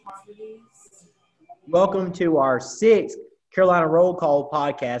Welcome to our sixth Carolina Roll Call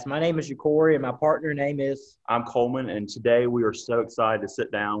podcast. My name is Ja'Cory, and my partner name is. I'm Coleman, and today we are so excited to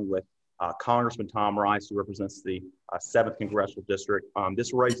sit down with Congressman Tom Rice, who represents the 7th Congressional District.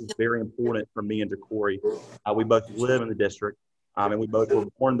 This race is very important for me and Ja'Cory. We both live in the district, and we both were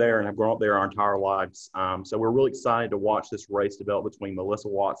born there and have grown up there our entire lives. So we're really excited to watch this race develop between Melissa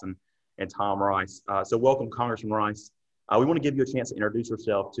Watson and Tom Rice. So welcome, Congressman Rice. We want to give you a chance to introduce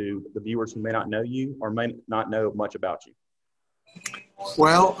yourself to the viewers who may not know you or may not know much about you.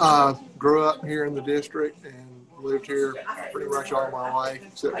 Well, grew up here in the district and lived here pretty much all my life,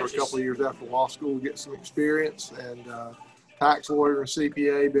 except for a couple of years after law school to get some experience. And tax lawyer and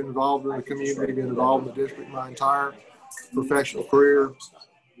CPA, been involved in the community, been involved in the district my entire professional career.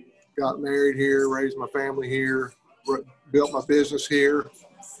 Got married here, raised my family here, built my business here.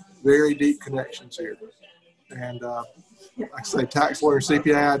 Very deep connections here. And like I say, tax lawyer and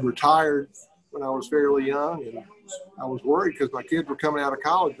CPA, I had retired when I was fairly young, and I was worried because my kids were coming out of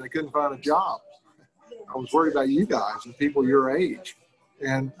college and they couldn't find a job. I was worried about you guys and people your age.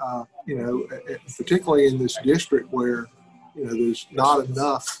 And, particularly in this district where, there's not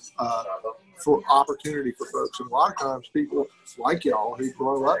enough for opportunity for folks. And a lot of times people like y'all who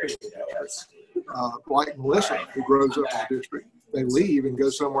grow up in the district, like Melissa who grows up in the district, they leave and go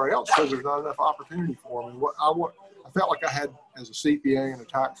somewhere else because there's not enough opportunity for them. And I felt like I had, as a CPA and a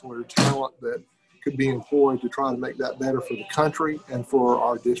tax lawyer, talent that could be employed to try to make that better for the country and for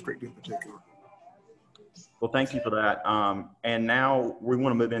our district in particular. Well, thank you for that. And now we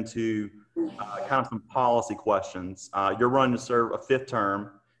want to move into kind of some policy questions. You're running to serve a 5th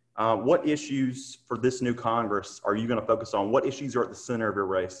term. What issues for this new Congress are you going to focus on? What issues are at the center of your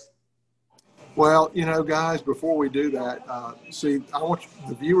race? Well, guys, before we do that, I want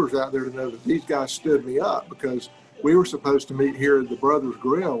the viewers out there to know that these guys stood me up because we were supposed to meet here at the Brothers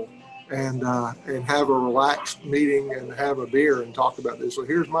Grill and have a relaxed meeting and have a beer and talk about this. So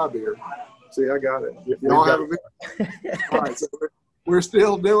here's my beer. See, I got it. Y'all have a beer? All right, so we're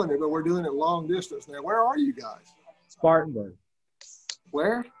still doing it, but we're doing it long distance now. Where are you guys? Spartanburg.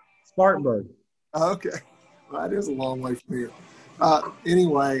 Where? Spartanburg. Okay. Well, that is a long way from here.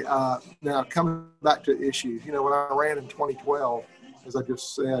 Anyway, now coming back to issues, when I ran in 2012, as I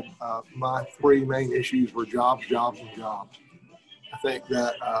just said, my 3 main issues were jobs, jobs, and jobs. I think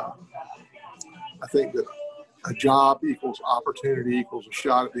that a job equals opportunity equals a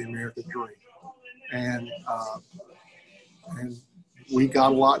shot at the American dream, and we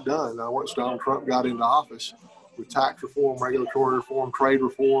got a lot done. Once Donald Trump got into office, with tax reform, regulatory reform, trade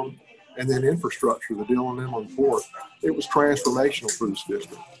reform, and then infrastructure, the Dillon Inland Port, it was transformational for this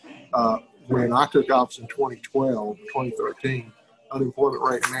district. When I took office in 2013, unemployment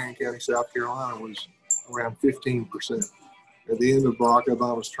rate in Marion County, South Carolina was around 15%. At the end of Barack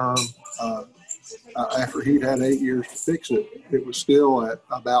Obama's term, after he'd had 8 years to fix it, it was still at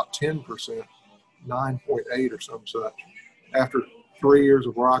about 10%, 9.8 or some such. After 3 years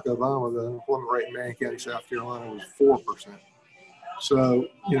of Barack Obama, the unemployment rate in Marion County, South Carolina was 4%. So,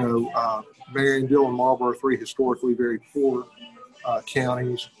 Marion, Dillon, Marlboro, 3 historically very poor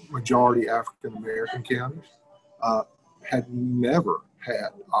counties, majority African-American counties, had never had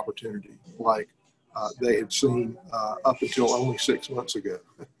opportunity like they had seen up until only 6 months ago.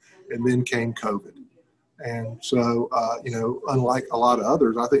 And then came COVID. And so, unlike a lot of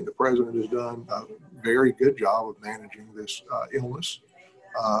others, I think the president has done a very good job of managing this illness.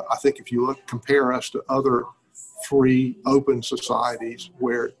 I think if you compare us to other free, open societies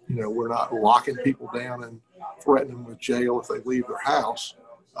where, we're not locking people down and threatening them with jail if they leave their house,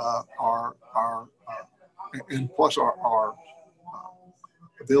 and plus our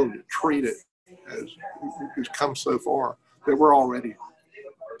ability to treat it has come so far that we're already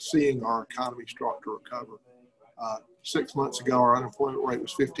seeing our economy start to recover. 6 months ago, our unemployment rate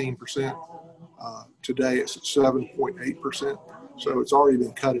was 15%. Today, it's at 7.8%. So it's already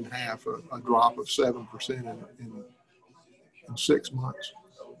been cut in half, a drop of 7% in 6 months.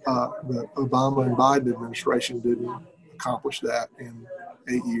 The Obama and Biden administration didn't accomplish that in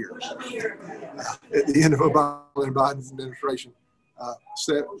 8 years. At the end of Obama and Biden's administration,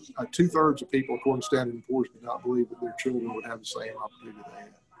 2/3 of people, according to Standard & Poor's, did not believe that their children would have the same opportunity they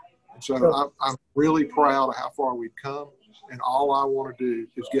had. And so I'm really proud of how far we've come, and all I want to do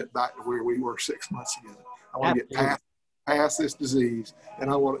is get back to where we were 6 months ago. I want to get past this disease, and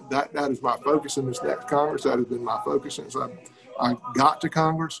I want that is my focus in this next Congress. That has been my focus since I got to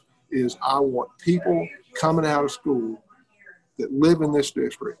Congress. Is I want people coming out of school that live in this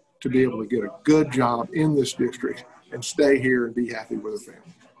district to be able to get a good job in this district and stay here and be happy with their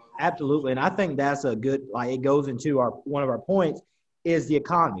family. Absolutely. And I think that's a good, it goes into one of our points is the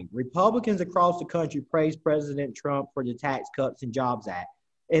economy. Republicans across the country praised President Trump for the Tax Cuts and Jobs Act,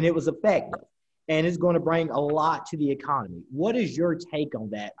 and it was effective, and it's going to bring a lot to the economy. What is your take on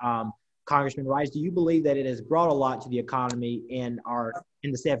that, Congressman Rice? Do you believe that it has brought a lot to the economy in the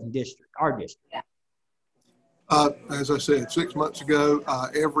 7th district, our district? As I said, 6 months ago,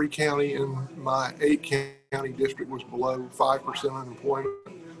 every county in my 8-county district was below 5% unemployment.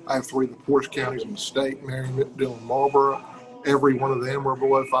 I have 3 of the poorest counties in the state, Marion, Dillon, Marlboro. Every one of them were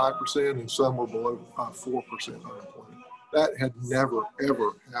below 5%, and some were below 4% unemployment. That had never,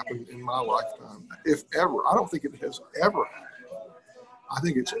 ever happened in my lifetime, if ever. I don't think it has ever happened. I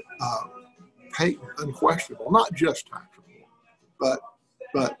think it's patent, unquestionable, not just tax reform,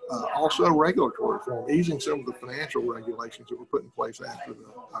 but also regulatory reform, easing some of the financial regulations that were put in place after the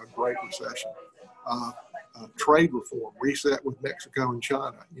Great Recession. Trade reform, reset with Mexico and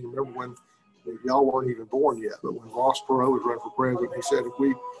China. You remember when y'all weren't even born yet, but when Ross Perot was running for president, he said if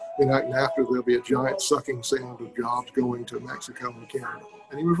we enact NAFTA, there'll be a giant sucking sound of jobs going to Mexico and Canada.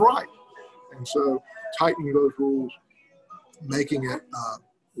 And he was right. And so tightening those rules, making it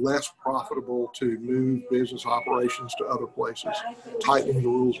less profitable to move business operations to other places, tightening the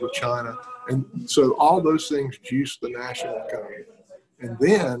rules with China. And so all those things juice the national economy. And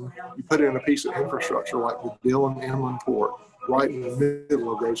then you put in a piece of infrastructure like the Dillon Inland Port, right in the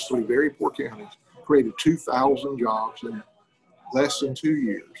middle of those 3 very poor counties, created 2,000 jobs in less than 2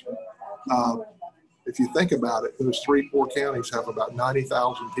 years. If you think about it, those 3 poor counties have about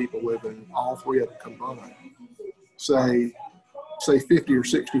 90,000 people living, all 3 of them combined. Say 50 or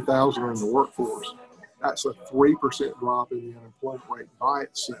 60,000 are in the workforce. That's a 3% drop in the unemployment rate by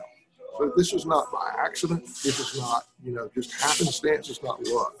itself. So this is not by accident. This is not, just happenstance. It's not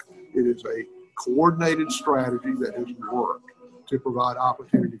luck. It is a coordinated strategy that has worked to provide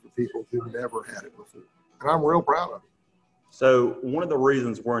opportunity for people who never had it before. And I'm real proud of it. So one of the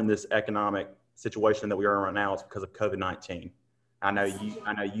reasons we're in this economic situation that we are in right now is because of COVID-19. I know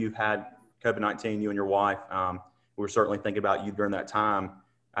you've had COVID-19, you and your wife. We were certainly thinking about you during that time,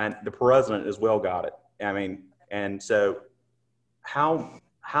 and the president as well got it. I mean, and so my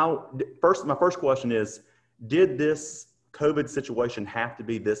first question is, did this COVID situation have to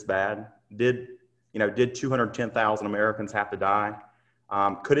be this bad? Did 210,000 Americans have to die?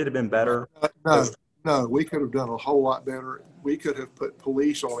 Could it have been better? No, we could have done a whole lot better. We could have put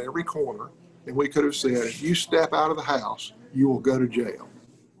police on every corner, and we could have said, if you step out of the house, you will go to jail.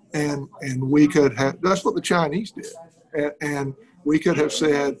 And we could have, that's what the Chinese did. And we could have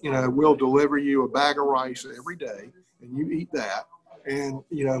said, we'll deliver you a bag of rice every day, and you eat that. And,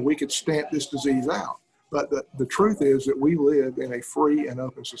 we could stamp this disease out. But the truth is that we live in a free and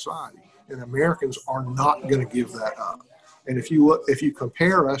open society, and Americans are not going to give that up. And if you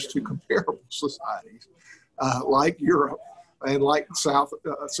compare us to comparable societies like Europe and like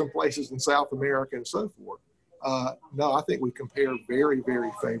some places in South America and so forth, no, I think we compare very,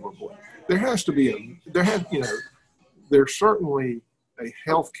 very favorably. There's certainly a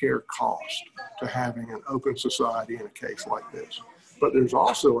healthcare cost to having an open society in a case like this. But there's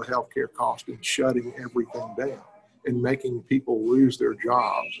also a healthcare cost in shutting everything down and making people lose their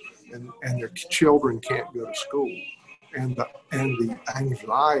jobs, and their children can't go to school, and the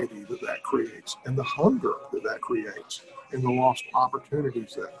anxiety that creates, and the hunger that creates, and the lost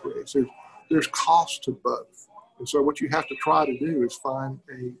opportunities that creates. There's cost to both. And so what you have to try to do is find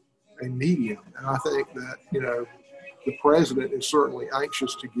a medium. And I think that, the president is certainly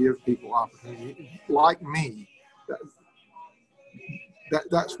anxious to give people opportunity. Like me,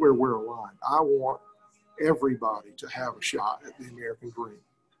 that's where we're aligned. I want everybody to have a shot at the American dream.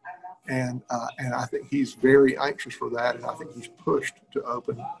 And I think he's very anxious for that. And I think he's pushed to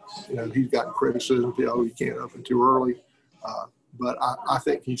open. He's gotten criticism, you can't open too early. But I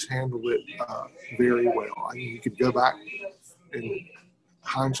think he's handled it very well. I mean, you could go back, and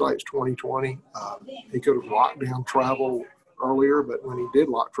hindsight's 2020. He could have locked down travel earlier, but when he did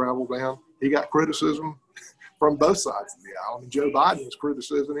lock travel down, he got criticism from both sides of the aisle. I mean, Joe Biden was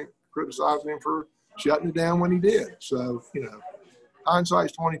criticizing him for shutting it down when he did. So,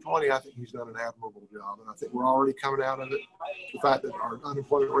 hindsight's 2020. I think he's done an admirable job, and I think we're already coming out of it. The fact that our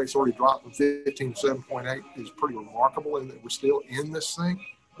unemployment rate's already dropped from 15 to 7.8 is pretty remarkable, and that we're still in this thing.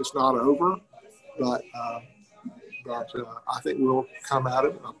 It's not over, but I think we'll come out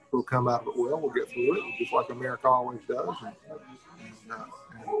of it. We'll come out of it well. We'll get through it, just like America always does. And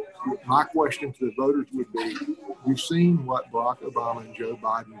my question to the voters would be: you've seen what Barack Obama and Joe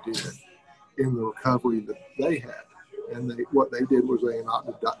Biden did in the recovery that they had. And what they did was they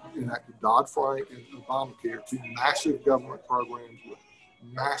enacted Dodd-Frank and Obamacare, 2 massive government programs with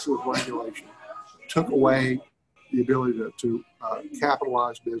massive regulation, took away the ability to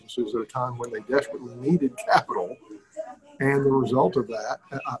capitalize businesses at a time when they desperately needed capital. And the result of that,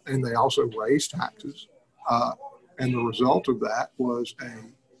 and they also raised taxes. And the result of that was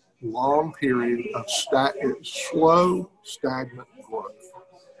a long period of slow, stagnant growth.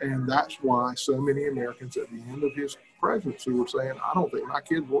 And that's why so many Americans at the end of his presidency were saying, I don't think my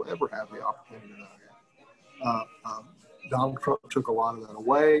kids will ever have the opportunity to know that. Donald Trump took a lot of that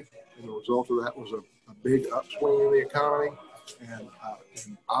away, and the result of that was a big upswing in the economy. And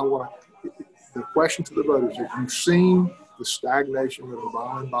I want the question to the voters is, you've seen the stagnation that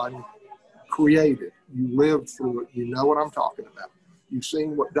Obama and Biden created. You lived through it. You know what I'm talking about. You've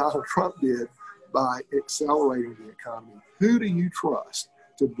seen what Donald Trump did by accelerating the economy. Who do you trust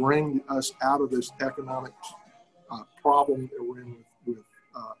to bring us out of this economic problem that we're in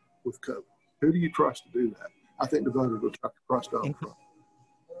with COVID? Who do you trust to do that? I think the voters will trust Donald Trump.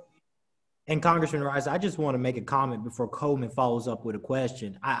 And Congressman Rice, I just want to make a comment before Coleman follows up with a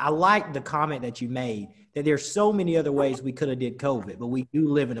question. I like the comment that you made that there's so many other ways we could have did COVID, but we do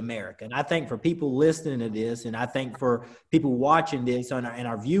live in America. And I think for people listening to this, and I think for people watching this and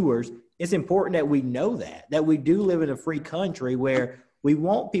our viewers, it's important that we know that we do live in a free country where we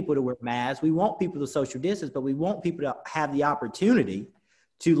want people to wear masks, we want people to social distance, but we want people to have the opportunity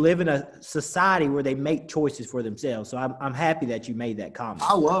to live in a society where they make choices for themselves. So I'm happy that you made that comment.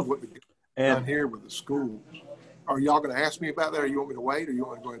 I love what down here with the schools. Are y'all going to ask me about that, or you want me to wait, or you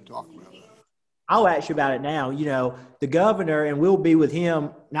want to go ahead and talk about that? I'll ask you about it now. You know, the governor, and we'll be with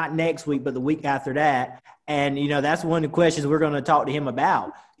him not next week, but the week after that. And, you know, that's one of the questions we're going to talk to him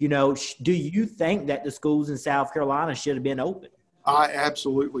about. You know, do you think that the schools in South Carolina should have been open? I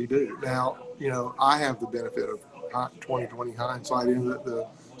absolutely do. Now, you know, I have the benefit of 2020 hindsight in that the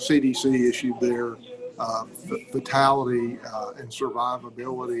CDC issued their fatality and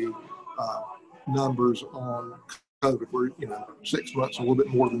survivability numbers on COVID. We're, 6 months, a little bit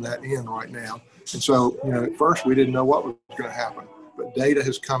more than that in right now. And so, at first we didn't know what was going to happen, but data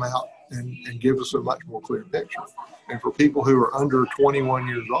has come out and gives us a much more clear picture. And for people who are under 21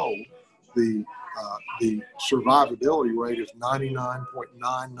 years old, the survivability rate is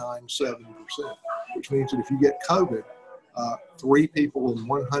 99.997%, which means that if you get COVID, 3 people in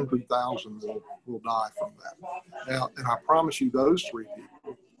 100,000 will die from that. Now, and I promise you, those 3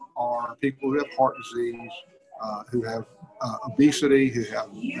 people are people who have heart disease, who have obesity, who have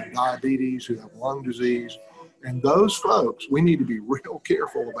diabetes, who have lung disease. And those folks, we need to be real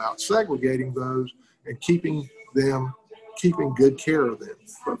careful about segregating those and keeping good care of them.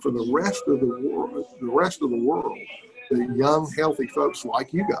 But for the rest of the world, the young, healthy folks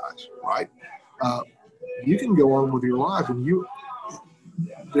like you guys, right? You can go on with your life, and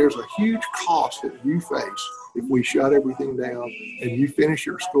there's a huge cost that you face if we shut everything down and you finish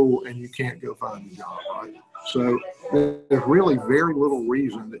your school and you can't go find a job, right? So there's really very little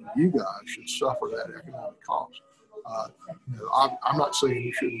reason that you guys should suffer that economic cost. I'm not saying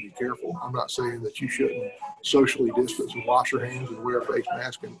you shouldn't be careful. I'm not saying that you shouldn't socially distance and wash your hands and wear a face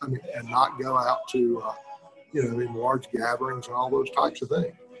mask and not go out to, in large gatherings and all those types of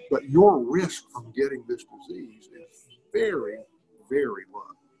things. But your risk from getting this disease is very, very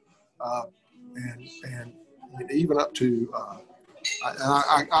low. And even up to,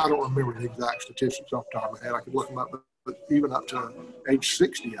 I don't remember the exact statistics off the top of my head. I could look them up, but even up to age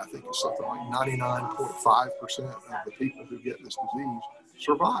 60, I think it's something like 99.5% of the people who get this disease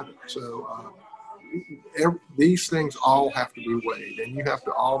survive it. So these things all have to be weighed, and you have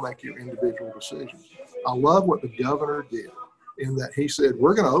to all make your individual decisions. I love what the governor did in that he said,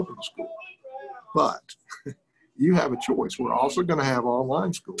 we're going to open the school, but you have a choice. We're also going to have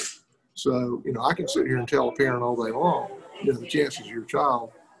online school. So, I can sit here and tell a parent all day long, the chances of your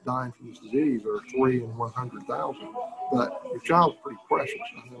child dying from this disease are 3 in 100,000, but your child's pretty precious.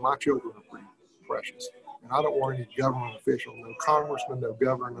 My children are pretty precious. And I don't want any government official, no congressman, no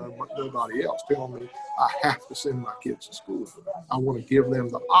governor, nobody else telling me I have to send my kids to school. I want to give them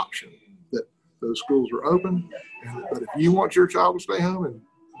the option that those schools are open. But if you want your child to stay home and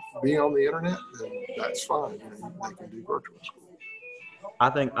be on the internet, then that's fine. They can do virtual school. I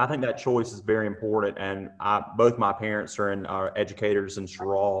think that choice is very important, and both my parents are educators in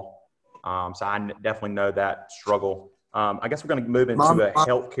Sherall, so I definitely know that struggle. I guess we're going to move into a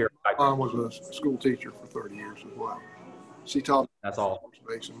healthcare. Mom was a school teacher for 30 years as well. She taught. That's awesome.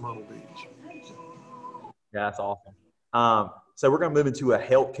 Base in Myrtle Beach. Yeah, that's awesome. So we're going to move into a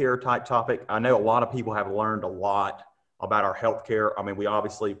healthcare type topic. I know a lot of people have learned a lot about our healthcare. We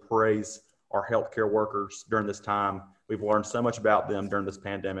obviously praise our healthcare workers during this time. We've learned so much about them during this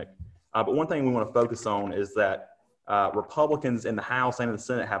pandemic. But one thing we want to focus on is that Republicans in the House and in the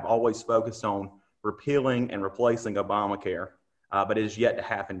Senate have always focused on repealing and replacing Obamacare, but it is yet to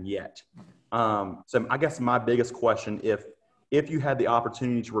happen yet. So I guess my biggest question, if you had the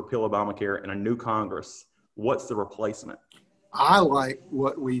opportunity to repeal Obamacare in a new Congress, what's the replacement? I like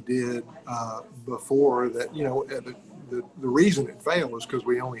what we did before that. You know, the reason it failed was because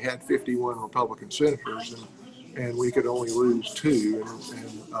we only had 51 Republican senators, and we could only lose 2,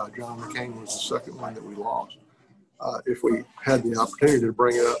 and John McCain was the second one that we lost. If we had the opportunity to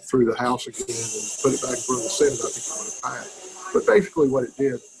bring it up through the House again and put it back in front of the Senate, I think it would have passed. But basically what it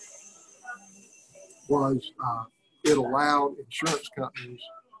did was it allowed insurance companies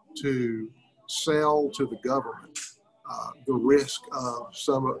to sell to the government the risk of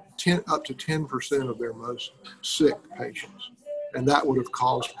up to 10% of their most sick patients. And that would have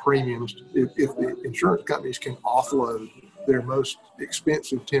caused premiums. If the insurance companies can offload their most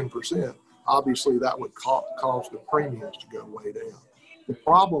expensive 10%, obviously that would cause the premiums to go way down. The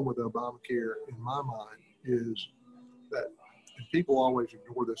problem with Obamacare, in my mind, is that, and people always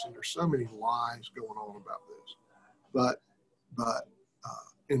ignore this, and there's so many lies going on about this, but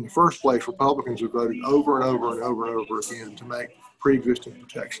in the first place, Republicans have voted over and over and over and over again to make pre-existing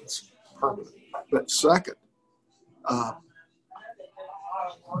protections permanent. But second,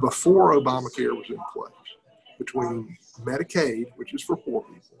 before Obamacare was in place, between Medicaid, which is for poor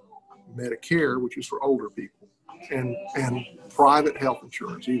people, Medicare, which is for older people, and private health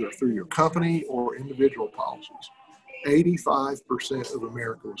insurance, either through your company or individual policies, 85% of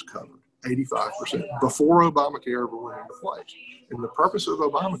America was covered. 85% before Obamacare ever went into place. And the purpose of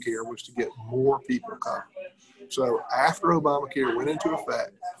Obamacare was to get more people covered. So after Obamacare went into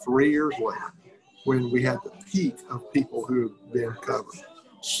effect 3 years later, when we had the peak of people who had been covered,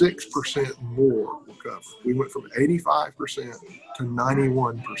 6% more were covered. We went from 85% to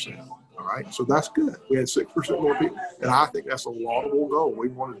 91%. All right, so that's good. We had 6% more people, and I think that's a laudable goal. We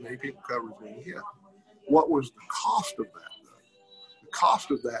want as many people covered as we can get. What was the cost of that, though? The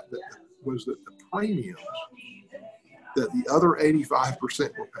cost of that was that the premiums that the other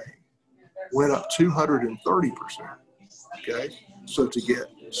 85% were paying went up 230%. Okay, so to get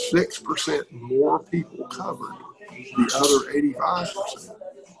 6% more people covered, the other 85%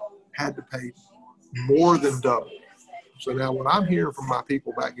 had to pay more than double. So now what I'm hearing from my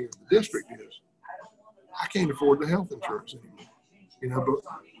people back here in the district is, I can't afford the health insurance anymore. You know,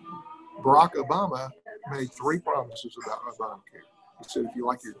 but Barack Obama made 3 promises about Obamacare. He said, if you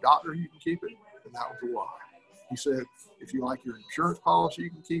like your doctor, you can keep it, and that was a lie. He said, if you like your insurance policy,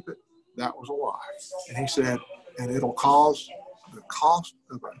 you can keep it. That was a lie. And he said, and it'll cause the cost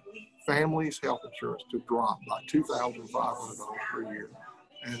of a family's health insurance to drop by $2,500 per year.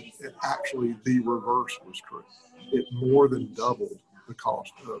 And actually, the reverse was true. It more than doubled the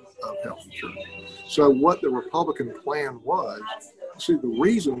cost of health insurance. So what the Republican plan was, see, the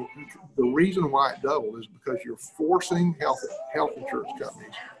reason why it doubled is because you're forcing health insurance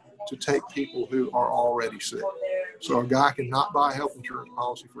companies to take people who are already sick. So a guy cannot buy a health insurance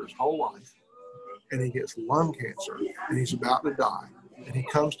policy for his whole life, and he gets lung cancer, and he's about to die, and he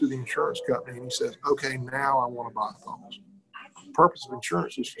comes to the insurance company and he says, okay, now I want to buy a policy. The purpose of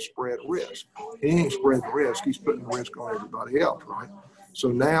insurance is to spread risk. He ain't spreading risk, he's putting the risk on everybody else, right? So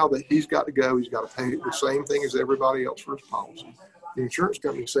now that he's got to go, he's got to pay the same thing as everybody else for his policy. The insurance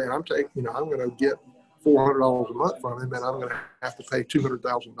company is saying, I'm going to get $400 a month from him, and I'm going to have to pay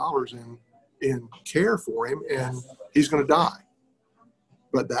 $200,000 in care for him, and he's going to die.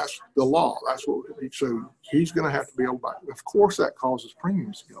 But that's the law. That's what. So he's going to have to be able to buy. Of course, that causes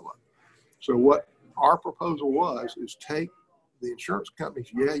premiums to go up. So what our proposal was is take the insurance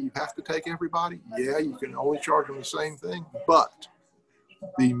companies. Yeah, you have to take everybody. Yeah, you can only charge them the same thing. But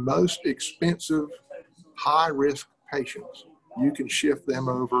the most expensive, high-risk patients, you can shift them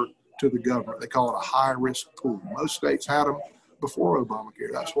over to the government. They call it a high-risk pool. Most states had them before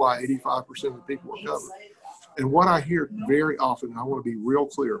Obamacare. That's why 85% of the people were covered. And what I hear very often, and I want to be real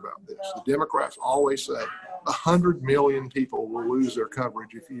clear about this, the Democrats always say 100 million people will lose their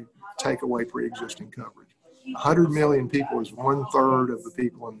coverage if you take away pre-existing coverage. 100 million people is 1/3 of the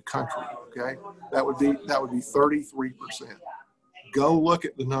people in the country. Okay, that would be 33%. Go look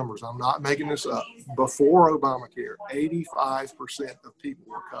at the numbers. I'm not making this up. Before Obamacare, 85% of people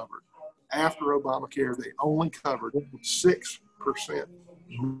were covered. After Obamacare, they only covered 6%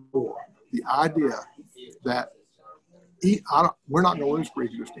 more. The idea that we're not going to lose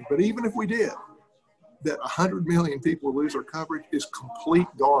pre-existing, but even if we did, that 100 million people will lose their coverage is complete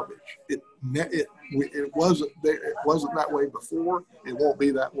garbage. It wasn't there. It wasn't that way before. It won't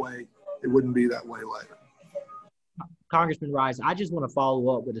be that way. It wouldn't be that way later. Congressman Rice, I just want to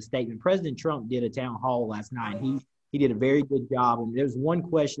follow up with a statement. President Trump did a town hall last night. He He did a very good job. And there was one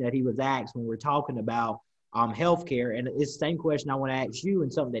question that he was asked when we were talking about healthcare, and it's the same question I want to ask you,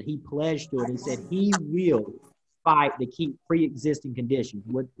 and something that he pledged to, and he said he will fight to keep pre-existing conditions.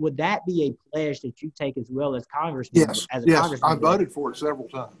 Would that be a pledge that you take as well as Congressman? Yes, as a yes, Congressman? I voted for it several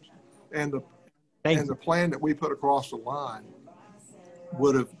times, and the plan that we put across the line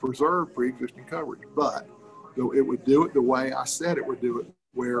would have preserved pre-existing coverage, but it would do it the way I said it would do it,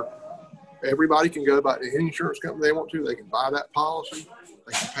 where everybody can go by any insurance company they want to. They can buy that policy.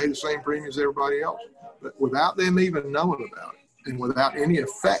 They can pay the same premium as everybody else, but without them even knowing about it and without any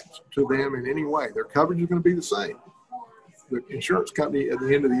effect to them in any way. Their coverage is going to be the same. The insurance company at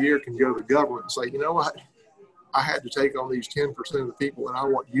the end of the year can go to the government and say, you know what? I had to take on these 10% of the people, and I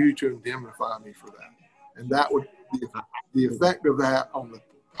want you to indemnify me for that. And that would the effect of that on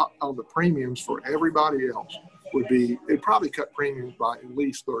the premiums for everybody else would be, it'd probably cut premiums by at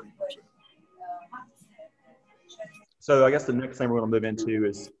least 30%. So I guess the next thing we're going to move into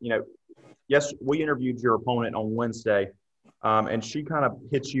is, yes, we interviewed your opponent on Wednesday, and she kind of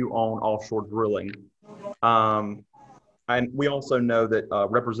hits you on offshore drilling. And we also know that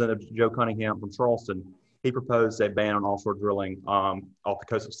Representative Joe Cunningham from Charleston, he proposed a ban on offshore drilling off the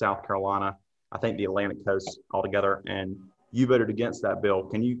coast of South Carolina, I think the Atlantic coast altogether, and you voted against that bill.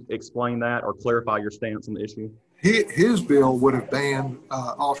 Can you explain that or clarify your stance on the issue? His bill would have banned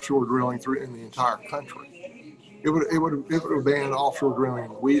offshore drilling in the entire country. It would have banned offshore drilling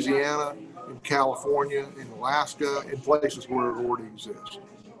in Louisiana, in California, in Alaska, in places where it already exists.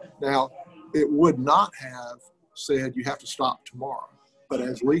 Now, it would not have said you have to stop tomorrow, but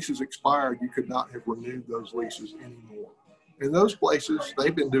as leases expired, you could not have renewed those leases anymore. In those places,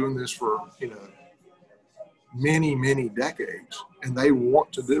 they've been doing this for many, many decades, and they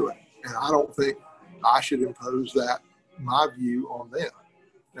want to do it. And I don't think I should impose my view on them.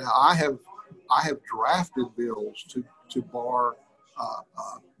 Now, I have drafted bills to bar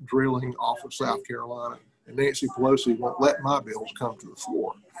drilling off of South Carolina, and Nancy Pelosi won't let my bills come to the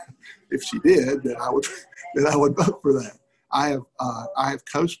floor. If she did, then I would vote for that. I have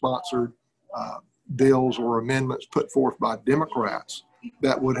co-sponsored bills or amendments put forth by Democrats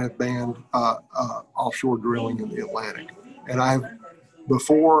that would have banned offshore drilling in the Atlantic. And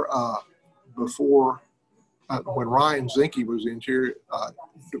before when Ryan Zinke was the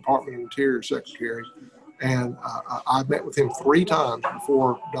Department of Interior Secretary, and I met with him 3 times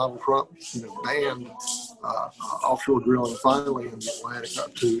before Donald Trump banned offshore drilling finally in the Atlantic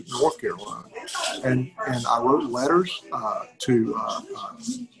up to North Carolina. And I wrote letters to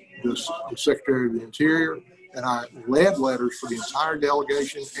the Secretary of the Interior, and I led letters for the entire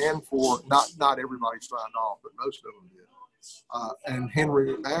delegation and for not everybody signed off, but most of them did. And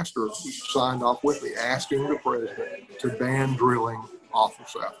Henry Astor signed off with me, asking the president to ban drilling off of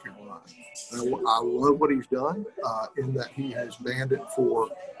South Carolina. I love what he's done in that he has banned it for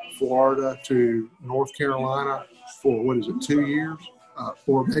Florida to North Carolina for 2 years,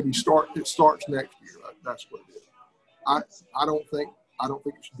 or maybe it starts next year. That's what it is. I don't think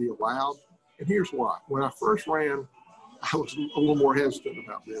it should be allowed, and here's why. When I first ran, I was a little more hesitant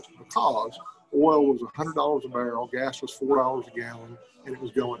about this because oil was $100 a barrel, gas was $4 a gallon, and it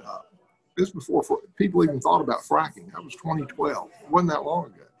was going up. This was before people even thought about fracking. That was 2012. It wasn't that long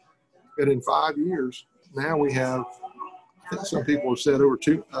ago. And in 5 years, now we have, I think some people have said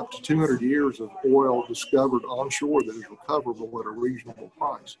up to 200 years of oil discovered onshore that is recoverable at a reasonable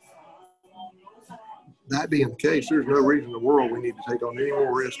price. That being the case, there's no reason in the world we need to take on any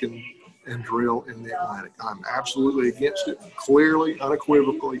more risk and drill in the Atlantic. I'm absolutely against it. Clearly,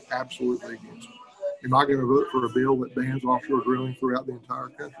 unequivocally, absolutely against it. Am I going to vote for a bill that bans offshore drilling throughout the entire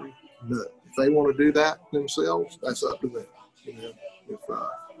country? No. If they want to do that themselves, that's up to them.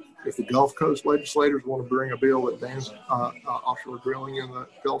 If the Gulf Coast legislators want to bring a bill that bans offshore drilling in the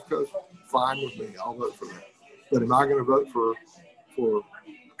Gulf Coast, fine with me. I'll vote for that. But am I going to vote for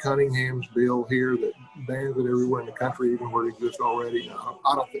Cunningham's bill here that bans it everywhere in the country, even where it exists already? No,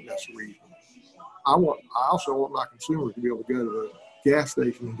 I don't think that's the reason. I also want my consumers to be able to go to the gas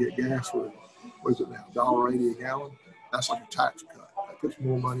station and get gas for, what is it now, $1.80 a gallon? That's like a tax cut. That puts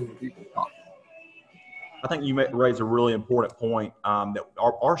more money in people's pockets. I think you raise a really important point that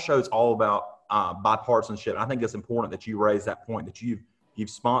our show is all about bipartisanship. I think it's important that you raise that point, that you've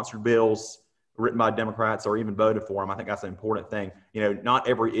sponsored bills written by Democrats or even voted for them. I think that's an important thing. Not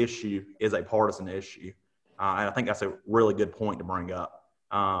every issue is a partisan issue. And I think that's a really good point to bring up.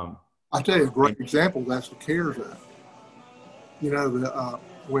 I'll tell you a great example. That's the CARES Act.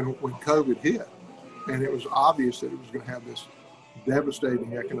 When COVID hit, and it was obvious that it was going to have this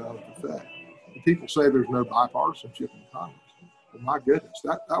devastating economic effect. And people say there's no bipartisanship in Congress. Well, my goodness,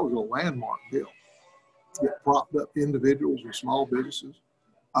 that was a landmark bill. that propped up individuals and small businesses.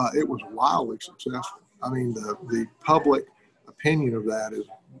 It was wildly successful. I mean, the public opinion of that is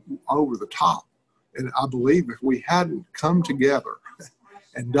over the top. And I believe if we hadn't come together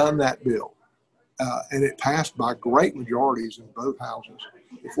and done that bill, and it passed by great majorities in both houses,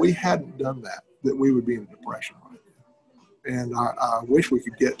 if we hadn't done that, that we would be in a depression right now. And I wish we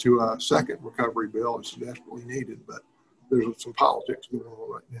could get to a second recovery bill. It's desperately needed, but there's some politics going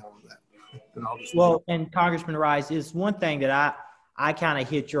on right now on that. And and Congressman Rice, is one thing that I kind of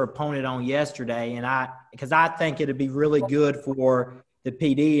hit your opponent on yesterday, and because I think it'd be really good for the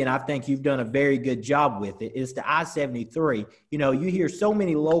PD, and I think you've done a very good job with it, is the I-73. You know, you hear so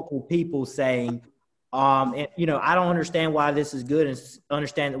many local people saying, and, you know, I don't understand why this is good and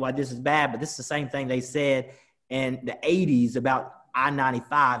understand why this is bad, but this is the same thing they said in the 80s about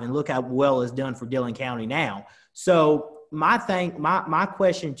I-95, and look how well it's done for Dillon County now. So my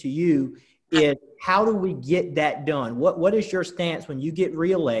question to you is, how do we get that done? What is your stance when you get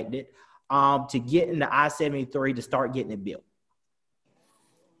reelected to get in the I-73 to start getting it built?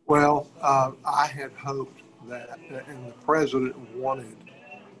 Well, I had hoped that, and the president wanted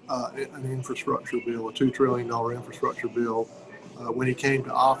an infrastructure bill, a $2 trillion infrastructure bill when he came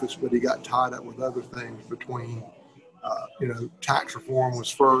to office, but he got tied up with other things between, tax reform was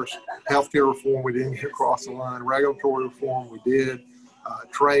first, healthcare reform we didn't get across the line, regulatory reform we did,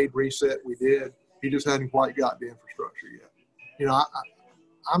 trade reset we did. He just hadn't quite got the infrastructure yet. You know,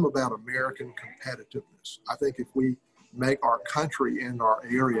 I'm about American competitiveness. I think if we make our country and our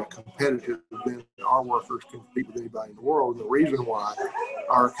area competitive, then our workers can compete with anybody in the world. And the reason why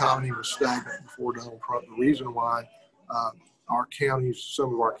our economy was stagnant before Donald Trump, the reason why our counties,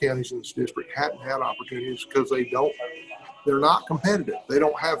 some of our counties in this district hadn't had opportunities, because they're not competitive. They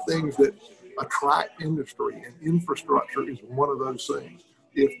don't have things that attract industry, and infrastructure is one of those things.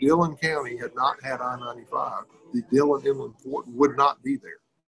 If Dillon County had not had I-95, the Dillon Inland Port would not be there,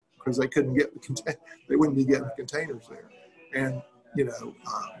 because they couldn't get they wouldn't be getting the containers there. And,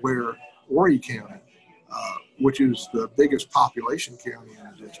 where Horry County, which is the biggest population county in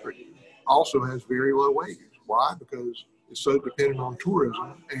the district, also has very low wages. Why? Because it's so dependent on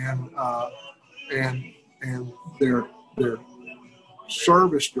tourism and their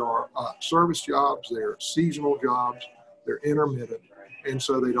service jobs, their seasonal jobs, they're intermittent, and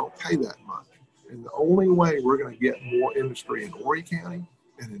so they don't pay that much. And the only way we're going to get more industry in Horry County,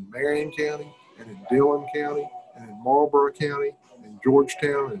 and in Marion County, and in Dillon County, and in Marlboro County, and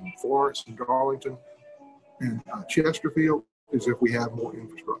Georgetown, and Florence, and Darlington, and Chesterfield, is if we have more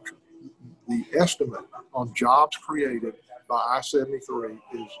infrastructure. The estimate on jobs created by I-73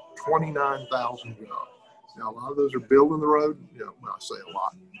 is 29,000 jobs. Now, a lot of those are building the road. When I say a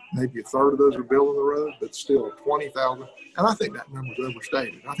lot, maybe a third of those are building the road, but still 20,000. And I think that number is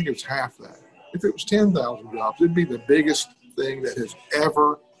overstated. I think it's half that. If it was 10,000 jobs, it'd be the biggest thing that has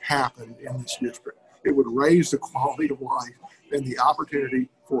ever happened in this district. It would raise the quality of life and the opportunity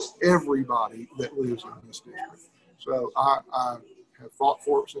for everybody that lives in this district. So I have fought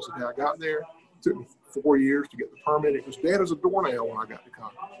for it since the day I got there. It took me 4 years to get the permit. It was dead as a doornail when I got to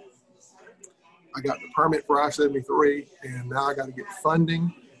Congress. I got the permit for I-73, and now I got to get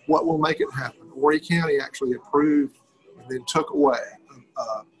funding. What will make it happen? Horry County actually approved and then took away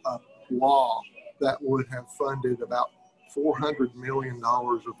a law that would have funded about $400 million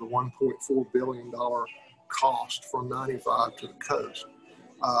of the $1.4 billion cost from 95 to the coast.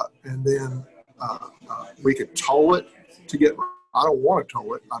 And then we could toll it to get, I don't want to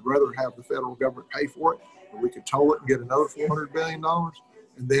toll it. I'd rather have the federal government pay for it. But we could toll it and get another $400 billion.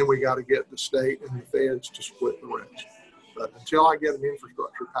 And then we got to get the state and the feds to split the rest. But until I get an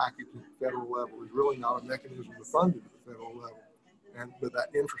infrastructure package at the federal level, there's really not a mechanism to fund it at the federal level. But that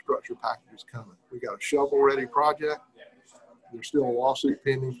infrastructure package is coming. We got a shovel-ready project. There's still a lawsuit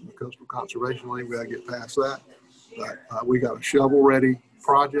pending from the Coastal Conservation League. We got to get past that. But we got a shovel-ready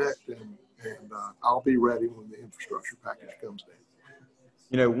project, and I'll be ready when the infrastructure package comes down.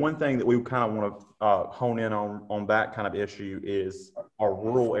 You know, one thing that we kind of want to hone in on that kind of issue is our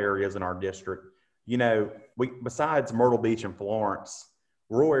rural areas in our district. You know, besides Myrtle Beach and Florence,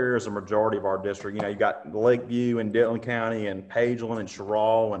 rural areas are the majority of our district. You know, you got Lakeview and Dillon County and Pageland and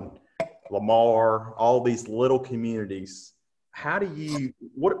Sherrill and Lamar, all these little communities. How do you,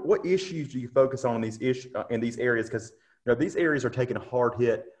 what issues do you focus on in these areas? Because, these areas are taking a hard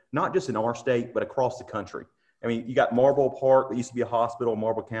hit, not just in our state, but across the country. I mean, you got Marlboro Park, that used to be a hospital in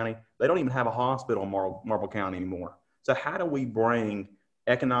Marlboro County. They don't even have a hospital in Marlboro County anymore. So how do we bring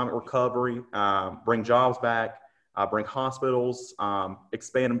economic recovery, bring jobs back, bring hospitals,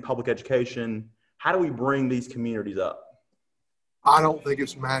 expand public education? How do we bring these communities up? I don't think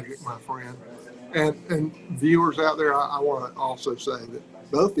it's magic, my friend. And viewers out there, I want to also say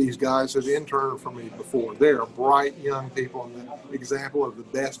that both these guys have interned for me before. They are bright young people and the example of the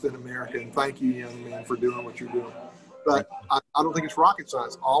best in America. And thank you, young men, for doing what you're doing. But I don't think it's rocket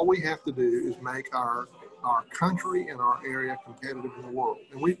science. All we have to do is make our country and our area competitive in the world.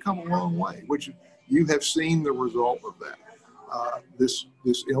 And we've come a long way, which you have seen the result of that. This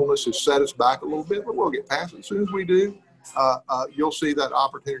illness has set us back a little bit, but we'll get past it. As soon as we do, you'll see that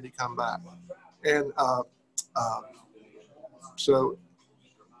opportunity come back. And so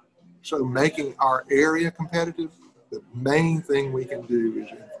making our area competitive, the main thing we can do is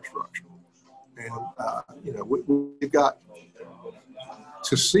infrastructure. And, we've got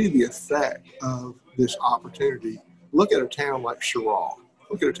to see the effect of this opportunity. Look at a town like Sherrall.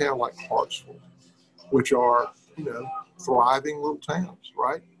 Look at a town like Hartsville, which are, thriving little towns,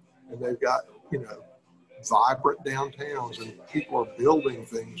 right? And they've got, vibrant downtowns and people are building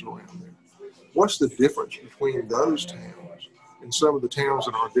things around there. What's the difference between those towns and some of the towns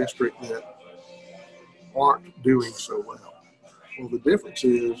in our district that aren't doing so well? Well, the difference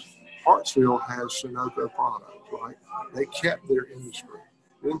is Hartsville has Sunoco products, right? They kept their industry.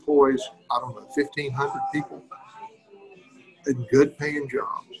 It employs, 1,500 people in good paying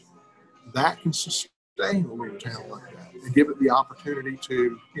jobs. That can sustain a little town like that and give it the opportunity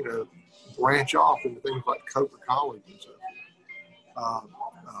to, branch off into things like Coker College and stuff.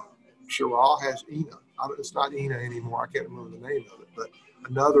 Sherrall has ENA. It's not ENA anymore. I can't remember the name of it, but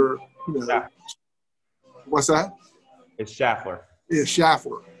another, what's that? It's Schaffler. It's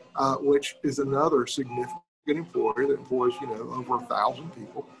Schaffler, which is another significant employer that employs, over 1,000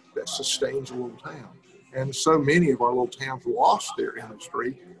 people that sustains a little town. And so many of our little towns lost their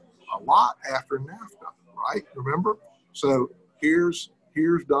industry a lot after NAFTA, right? Remember? So here's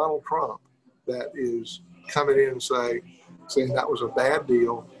Donald Trump that is coming in and saying that was a bad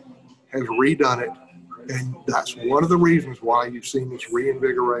deal, has redone it. And that's one of the reasons why you've seen this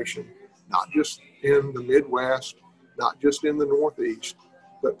reinvigoration, not just in the Midwest, not just in the Northeast,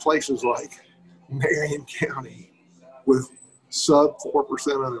 but places like Marion County with sub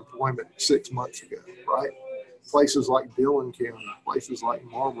 4% unemployment 6 months ago, right? Places like Dillon County, places like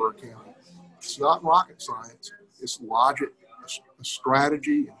Marlboro County. It's not rocket science. It's logic, a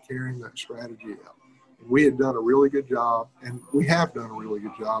strategy, and carrying that strategy out. And we had done a really good job, and we have done a really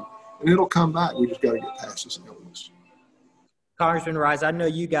good job, and it'll come back. We just got to get past this illness. Congressman Rice, I know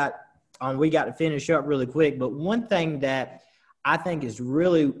we got to finish up really quick, but one thing that I think is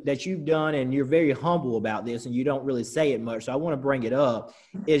really that you've done, and you're very humble about this, and you don't really say it much, so I want to bring it up,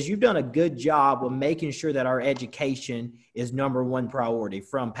 is you've done a good job of making sure that our education is number one priority,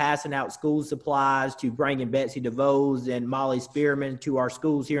 from passing out school supplies to bringing Betsy DeVos and Molly Spearman to our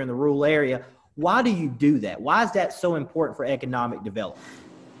schools here in the rural area. Why do you do that? Why is that so important for economic development?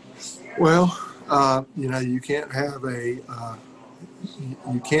 Well, you can't have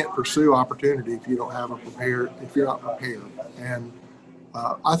you can't pursue opportunity if you don't have if you're not prepared. And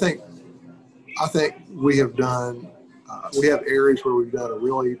I think we have we have areas where we've done a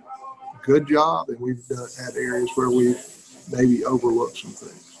really good job, and we've had areas where we've maybe overlooked some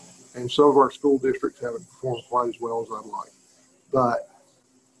things. And some of our school districts haven't performed quite as well as I'd like. But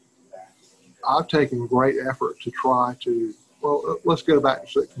I've taken great effort to try to, let's go back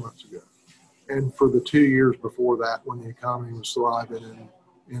to 6 months ago. And for the 2 years before that, when the economy was thriving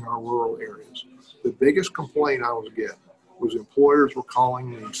in our rural areas, the biggest complaint I was getting was employers were calling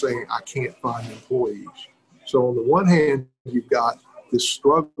me and saying, I can't find employees. So on the one hand, you've got this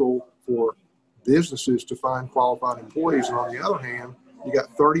struggle for businesses to find qualified employees. And on the other hand, you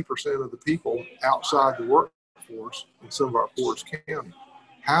got 30% of the people outside the workforce in some of our poorest counties.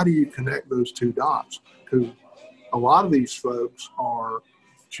 How do you connect those two dots? Because a lot of these folks are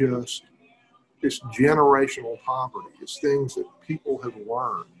just, it's generational poverty. It's things that people have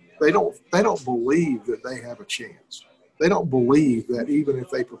learned. They don't believe that they have a chance. They don't believe that even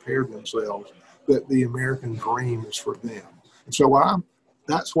if they prepare themselves, that the American dream is for them. And so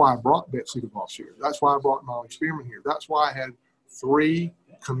that's why I brought Betsy DeVos here. That's why I brought Molly Spearman here. That's why I had 3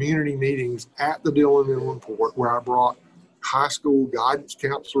 community meetings at the Dillon Inland Port where I brought high school guidance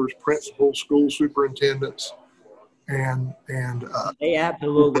counselors, principals, school superintendents, and they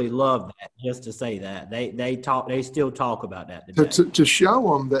absolutely love that. Just to say that they still talk about that today. To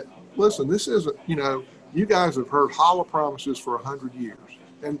show them that, listen, this isn't, you guys have heard hollow promises for 100 years,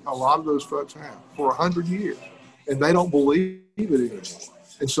 and a lot of those folks have for 100 years, and they don't believe it anymore.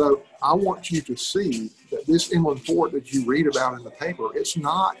 And so I want you to see that this inland port that you read about in the paper, it's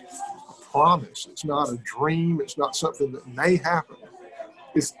not a promise, it's not a dream, it's not something that may happen.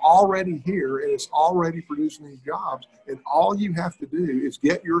 It's already here, and it's already producing these jobs, and all you have to do is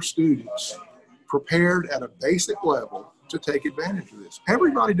get your students prepared at a basic level to take advantage of this.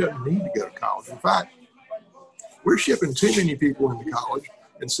 Everybody doesn't need to go to college. In fact, we're shipping too many people into college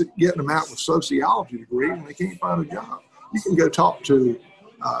and getting them out with sociology degrees, and they can't find a job. You can go talk to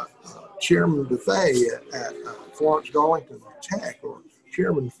Chairman Bethea at Florence Darlington Tech, or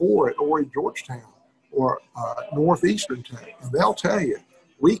Chairman Ford at Horry Georgetown, or Northeastern Tech, and they'll tell you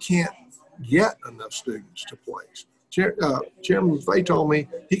we can't get enough students to place. Chairman Bethea told me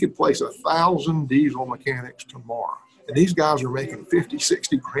he could place 1,000 diesel mechanics tomorrow, and these guys are making 50,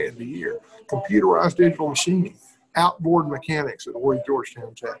 60 grand a year. Computerized digital machining, outboard mechanics at Horry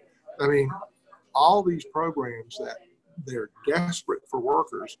Georgetown Tech. I mean, all these programs that they're desperate for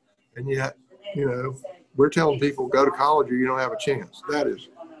workers, and yet, you know, we're telling people go to college or you don't have a chance.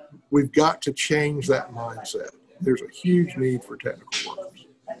 We've got to change that mindset. There's a huge need for technical workers.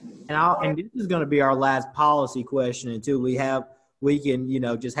 And this is going to be our last policy question until we can, you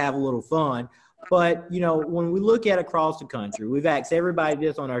know, just have a little fun. But, you know, when we look at across the country, we've asked everybody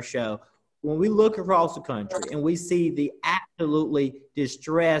this on our show. When we look across the country and we see the absolutely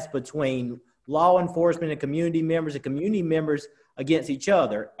distress between law enforcement and community members against each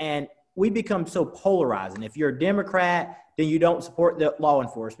other, and we become so polarizing. If you're a Democrat, then you don't support the law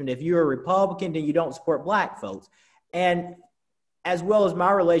enforcement. If you're a Republican, then you don't support black folks. And as well as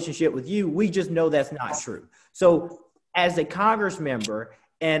my relationship with you, we just know that's not true. So as a Congress member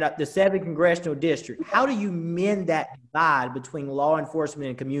and the 7th Congressional District, how do you mend that divide between law enforcement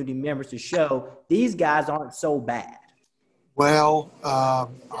and community members to show these guys aren't so bad? Well,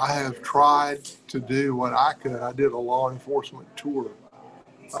 I have tried to do what I could. I did a law enforcement tour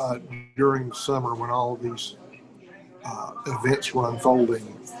during the summer when all of these events were unfolding,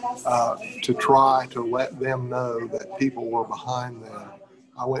 to try to let them know that people were behind them.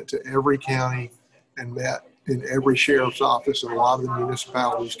 I went to every county and met in every sheriff's office, and a lot of the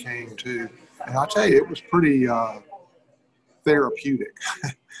municipalities came too. And I'll tell you, it was pretty therapeutic.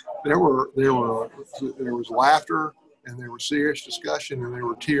 There was laughter, and there was serious discussion, and there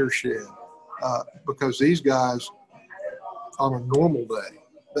were tears shed, because these guys, on a normal day,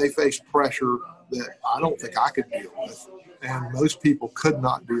 they faced pressure that I don't think I could deal with, and most people could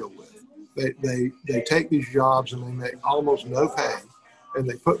not deal with. They take these jobs and they make almost no pay, and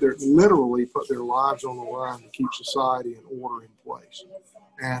they literally put their lives on the line to keep society and order in place.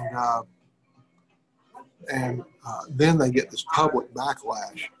 And then they get this public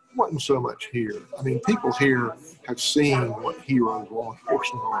backlash. It wasn't so much here. I mean, people here have seen what heroes law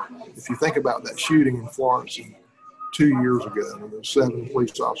enforcement are. If you think about that shooting in Florence 2 years ago, when those 7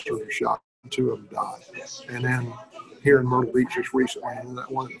 police officers were shot, 2 of them died. And then here in Myrtle Beach just recently, and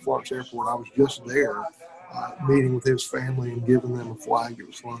that one at the Florence airport, I was just there meeting with his family and giving them a flag that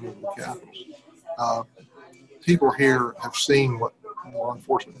was flown over the Capitol. People here have seen what law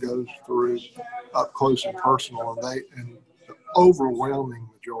enforcement goes through up close and personal, and the overwhelming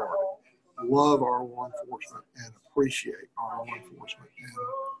majority love our law enforcement and appreciate our law enforcement. And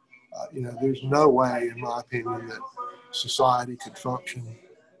you know, there's no way, in my opinion, that society could function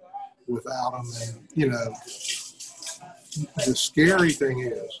without them. And you know, the scary thing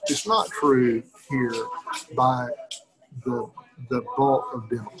is, it's not true here by the bulk of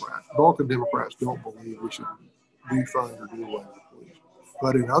Democrats. The bulk of Democrats don't believe we should defund or do away with the police.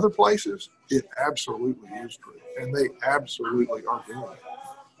 But in other places, it absolutely is true, and they absolutely are doing it.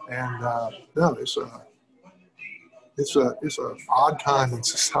 And no, it's a odd time in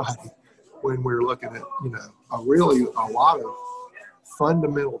society when we're looking at, you know, a lot of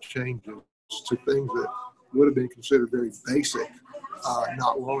fundamental changes to things that would have been considered very basic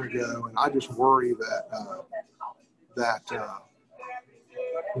not long ago. And I just worry that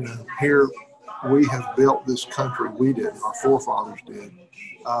you know, here we have built this country, we did, our forefathers did,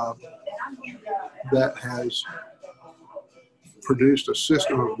 that has produced a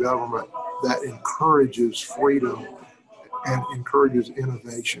system of government that encourages freedom and encourages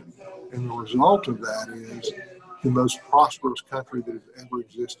innovation. And the result of that is the most prosperous country that has ever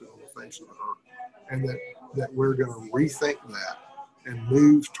existed on the face of the earth. And that we're going to rethink that and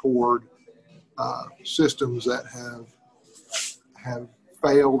move toward systems that have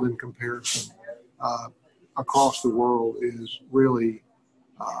failed in comparison across the world is really,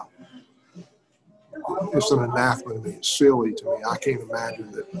 it's an anathema to me. It's silly to me. I can't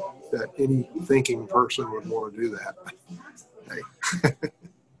imagine that any thinking person would want to do that. Hey.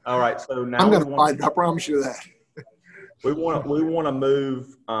 All right, so now I'm going to fight. I promise you that. we want to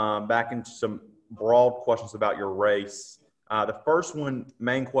move back into some broad questions about your race. The first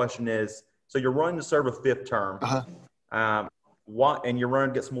main question is: so you're running to serve a 5th term, and you're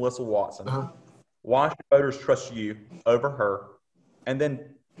running against Melissa Watson. Why should voters trust you over her? And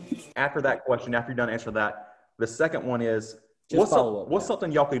then after that question, after you're done answering that, the second one is, Just what's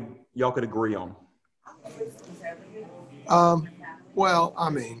something y'all could agree on? Well, I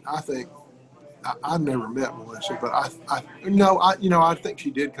mean, I think I've never met Melissa, but I think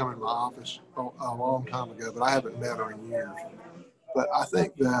she did come in my office a long time ago, but I haven't met her in years. But I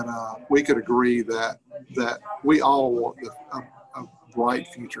think that we could agree that we all want a bright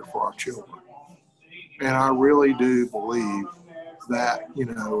future for our children, and I really do believe that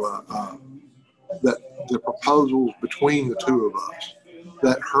that the proposals between the two of us,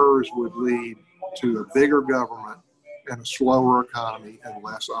 that hers would lead to a bigger government and a slower economy and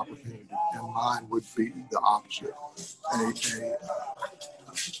less opportunity, and mine would be the opposite.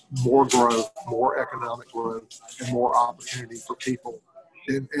 More growth, more economic growth, and more opportunity for people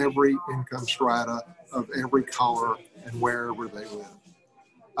in every income strata of every color and wherever they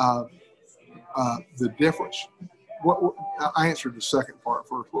live. The difference. I answered the second part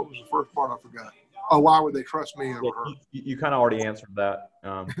first. What was the first part? I forgot. Oh, why would they trust me over her? You kind of already answered that.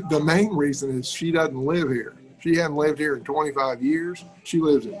 The main reason is she doesn't live here. She hasn't lived here in 25 years. She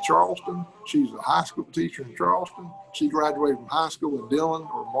lives in Charleston. She's a high school teacher in Charleston. She graduated from high school in Dillon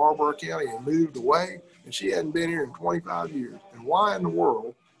or Marlboro County and moved away, and she hadn't been here in 25 years. And why in the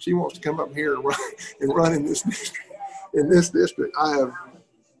world she wants to come up here and run in this district? In this district,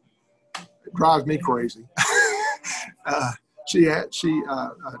 it drives me crazy. A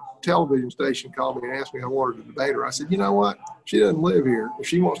television station called me and asked me if I wanted to debate her. I said, you know what? She doesn't live here. If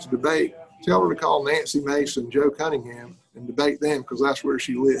she wants to debate, tell her to call Nancy Mason, Joe Cunningham, and debate them, because that's where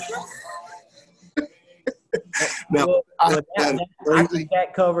she lives. Now, I think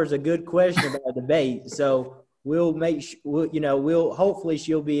that covers a good question about debate. So we'll hopefully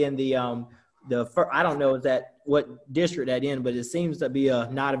she'll be in the I don't know what district that in, but it seems to be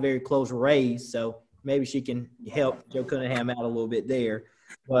not a very close race. So maybe she can help Joe Cunningham out a little bit there.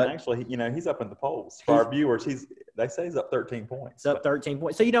 But actually, he's up in the polls. For our viewers, they say he's up 13 points. Up 13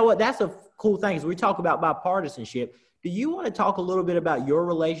 points. So you know what? That's a cool thing. As we talk about bipartisanship, do you want to talk a little bit about your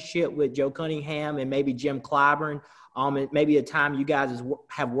relationship with Joe Cunningham and maybe Jim Clyburn? And maybe a time you guys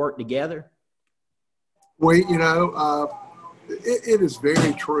have worked together? Well, it is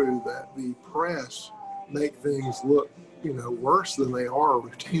very true that the press make things look, worse than they are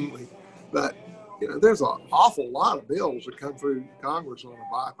routinely. But there's an awful lot of bills that come through Congress on a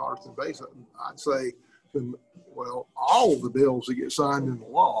bipartisan basis. I'd say, all of the bills that get signed into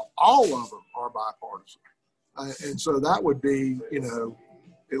law, all of them are bipartisan. And so that would be,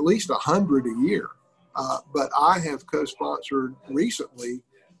 at least 100 a year. But I have co-sponsored recently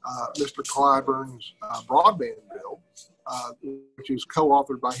Mr. Clyburn's broadband bill, which is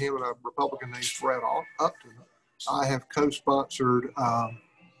co-authored by him and a Republican named Fred Upton. I have co-sponsored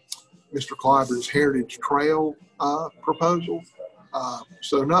Mr. Clyburn's Heritage Trail proposal.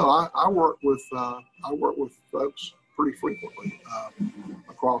 So no, I work with folks pretty frequently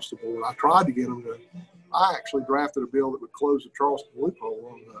across the board. I tried to get them to. I actually drafted a bill that would close the Charleston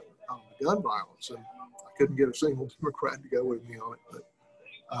loophole on the gun violence, and I couldn't get a single Democrat to go with me on it.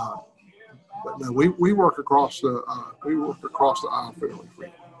 But no, we work across the aisle fairly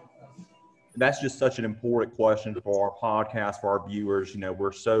frequently. That's just such an important question for our podcast, for our viewers.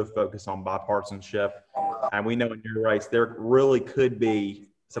 We're so focused on bipartisanship, and we know in your race there really could be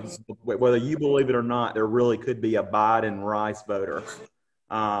some, whether you believe it or not, there really could be a Biden-Rice voter,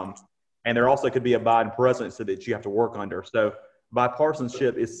 and there also could be a Biden presidency that you have to work under. So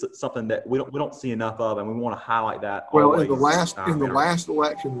bipartisanship is something that we don't see enough of, and we want to highlight that. Well, in the last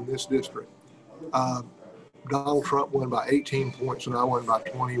election in this district, Donald Trump won by 18 points and I won by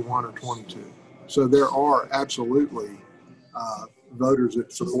 21 or 22. So there are absolutely voters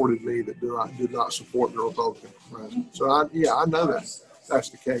that supported me that did not support the Republican president. So I know that's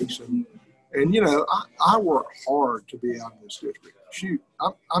the case. And I work hard to be out in this district. Shoot,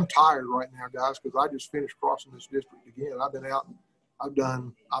 I'm tired right now, guys, because I just finished crossing this district again. I've been out. I've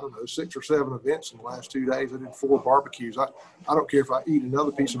done, 6 or 7 events in the last 2 days. I did 4 barbecues. I don't care if I eat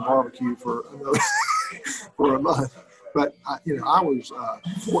another piece of barbecue for a month. But, I was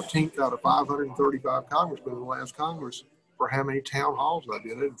 14th out of 535 congressmen in the last Congress for how many town halls I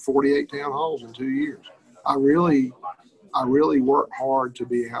did. I did 48 town halls in 2 years. I really work hard to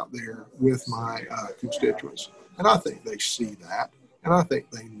be out there with my constituents. And I think they see that. And I think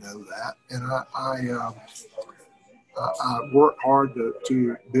they know that. And I work hard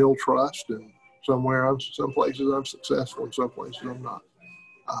to build trust, and some places I'm successful, and some places I'm not.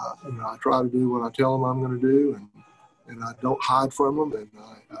 I try to do what I tell them I'm going to do, and I don't hide from them, and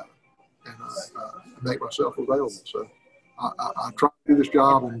I make myself available. So I try to do this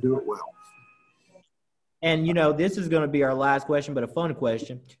job and do it well. And, this is going to be our last question, but a fun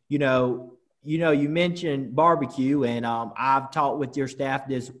question. You mentioned barbecue, and I've talked with your staff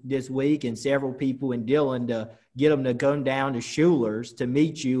this week and several people in Dillon to get them to come down to Schuler's to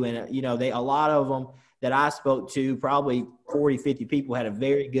meet you. And, a lot of them that I spoke to, probably 40, 50 people, had a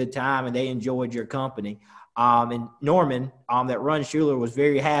very good time, and they enjoyed your company. And Norman, that runs Schuler, was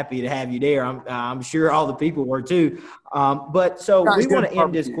very happy to have you there. I'm sure all the people were too. But so we want to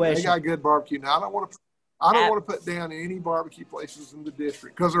end this question. They got good barbecue. Now, I don't want to put down any barbecue places in the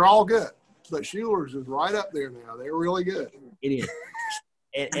district because they're all good. But Schuler's is right up there now. They're really good. It is.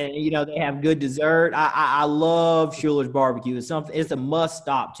 And they have good dessert. I love Schuler's barbecue. It's a must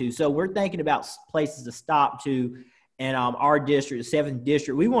stop to. So we're thinking about places to stop to in our district, the 7th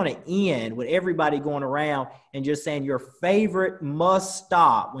district. We want to end with everybody going around and just saying your favorite must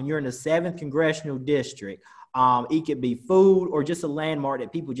stop when you're in the 7th congressional district. It could be food or just a landmark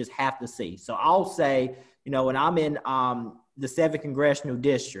that people just have to see. So I'll say, when I'm in the 7th congressional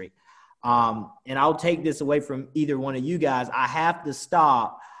district, and I'll take this away from either one of you guys, I have to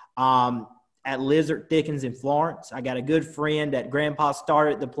stop at Lizard Thickens in Florence. I got a good friend that Grandpa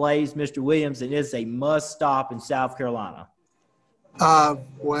started the place, Mr. Williams, and it's a must stop in South Carolina.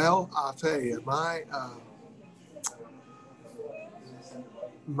 Well, I'll tell you,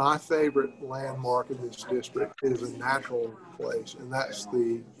 my favorite landmark in this district is a natural place, and that's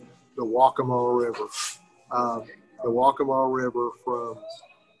the Waccamaw River. The Waccamaw River from,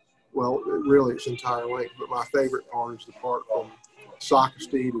 well, really its entire length, but my favorite part is the part from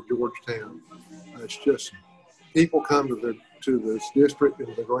Socastee to Georgetown. It's just, people come to this district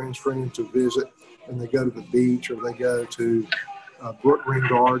and the Grand Stream to visit, and they go to the beach, or they go to Brook Green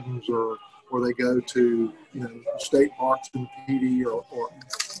Gardens, or they go to state parks in PD,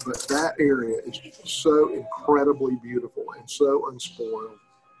 but that area is so incredibly beautiful and so unspoiled,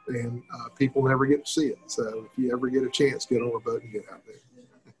 and people never get to see it. So if you ever get a chance, get on a boat and get out there.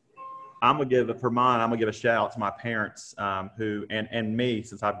 I'm gonna give a shout out to my parents, who and me,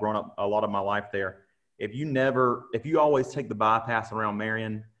 since I've grown up a lot of my life there. If you always take the bypass around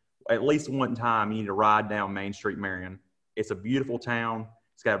Marion, at least one time you need to ride down Main Street, Marion. It's a beautiful town.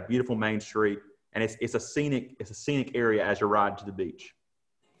 It's got a beautiful main street, and it's a scenic area as you're riding to the beach.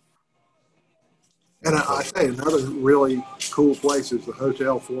 And I say another really cool place is the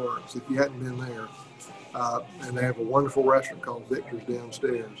Hotel Florence. If you hadn't been there, and they have a wonderful restaurant called Victor's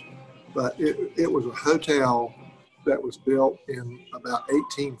downstairs. But it was a hotel that was built in about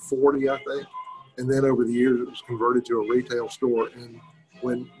 1840, I think. And then over the years, it was converted to a retail store. And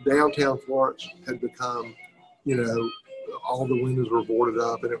when downtown Florence had become, all the windows were boarded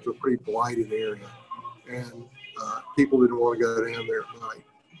up, and it was a pretty blighted area. And people didn't want to go down there at night.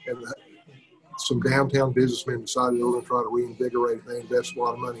 And some downtown businessmen decided they were going to try to reinvigorate it. They invested a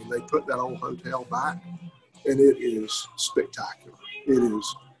lot of money, and they put that old hotel back. And it is spectacular. It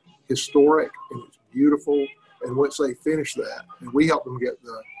is historic, and it's beautiful. And once they finish that, and we helped them get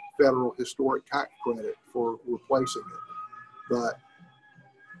the federal historic tax credit for replacing it, but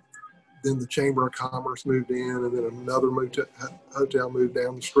then the Chamber of Commerce moved in, and then another hotel moved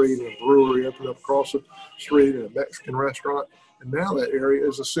down the street, and a brewery opened up across the street, and a Mexican restaurant, and now that area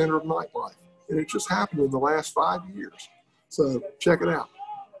is a center of nightlife, and it just happened in the last 5 years. So check it out.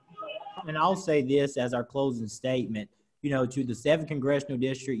 And I'll say this as our closing statement. To the 7th congressional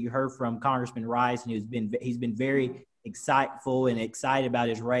district, you heard from Congressman Rice, and he's been very excited about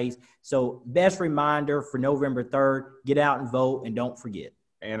his race. So best reminder for November 3rd, get out and vote, and don't forget.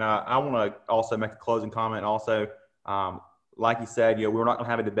 And I want to also make a closing comment. Also, like you said, we're not going to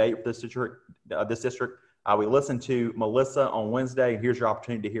have a debate with this district. We listened to Melissa on Wednesday, and here's your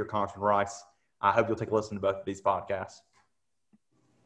opportunity to hear Congressman Rice. I hope you'll take a listen to both of these podcasts.